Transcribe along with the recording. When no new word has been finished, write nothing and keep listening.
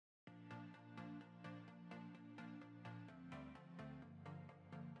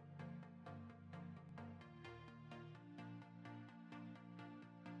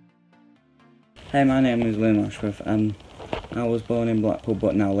Hey, my name is Ashworth and I was born in Blackpool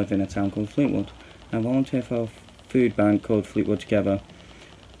but now live in a town called Fleetwood. I volunteer for a food bank called Fleetwood Together.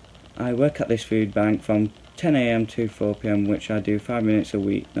 I work at this food bank from 10 AM to 4 PM, which I do 5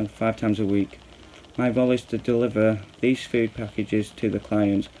 times a week. My role is to deliver these food packages to the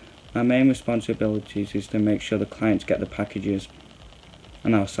clients. My main responsibilities is to make sure the clients get the packages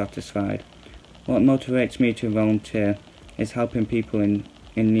and are satisfied. What motivates me to volunteer is helping people in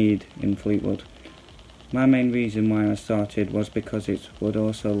need in Fleetwood. My main reason why I started was because it would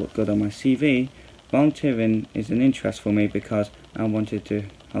also look good on my CV. Volunteering is an interest for me because I wanted to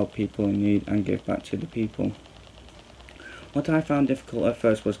help people in need and give back to the people. What I found difficult at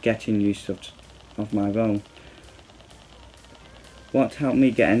first was getting used of my role. What helped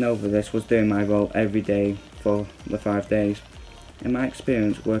me getting over this was doing my role every day for the 5 days. In my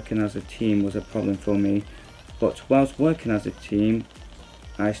experience, working as a team was a problem for me, but whilst working as a team,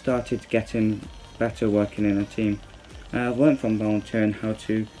 I started getting better working in a team. I have learned from volunteering how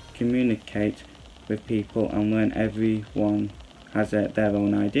to communicate with people and learn everyone has their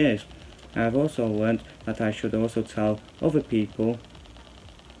own ideas. I have also learned that I should also tell other people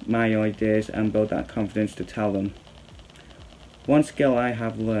my ideas and build that confidence to tell them. One skill I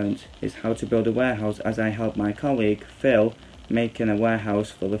have learned is how to build a warehouse, as I helped my colleague Phil making a warehouse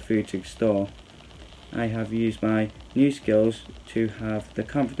for the food to store. I have used my new skills to have the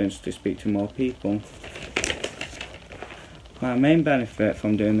confidence to speak to more people. My main benefit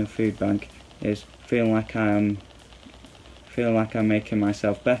from doing the food bank is feeling like I'm making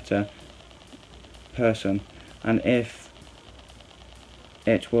myself better person, and if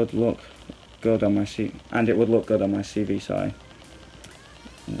it would look good on my CV, sorry.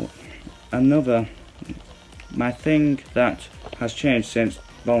 My thing that has changed since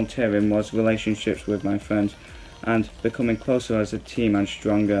volunteering was relationships with my friends and becoming closer as a team and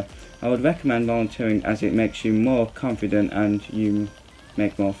stronger. I would recommend volunteering as it makes you more confident and you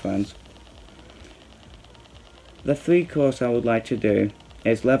make more friends. The 3 course I would like to do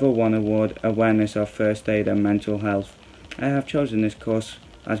is Level 1 Award Awareness of First Aid and Mental Health. I have chosen this course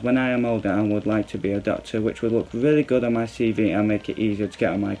as when I am older I would like to be a doctor, which would look really good on my CV and make it easier to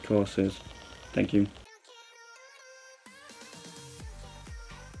get on my courses. Thank you.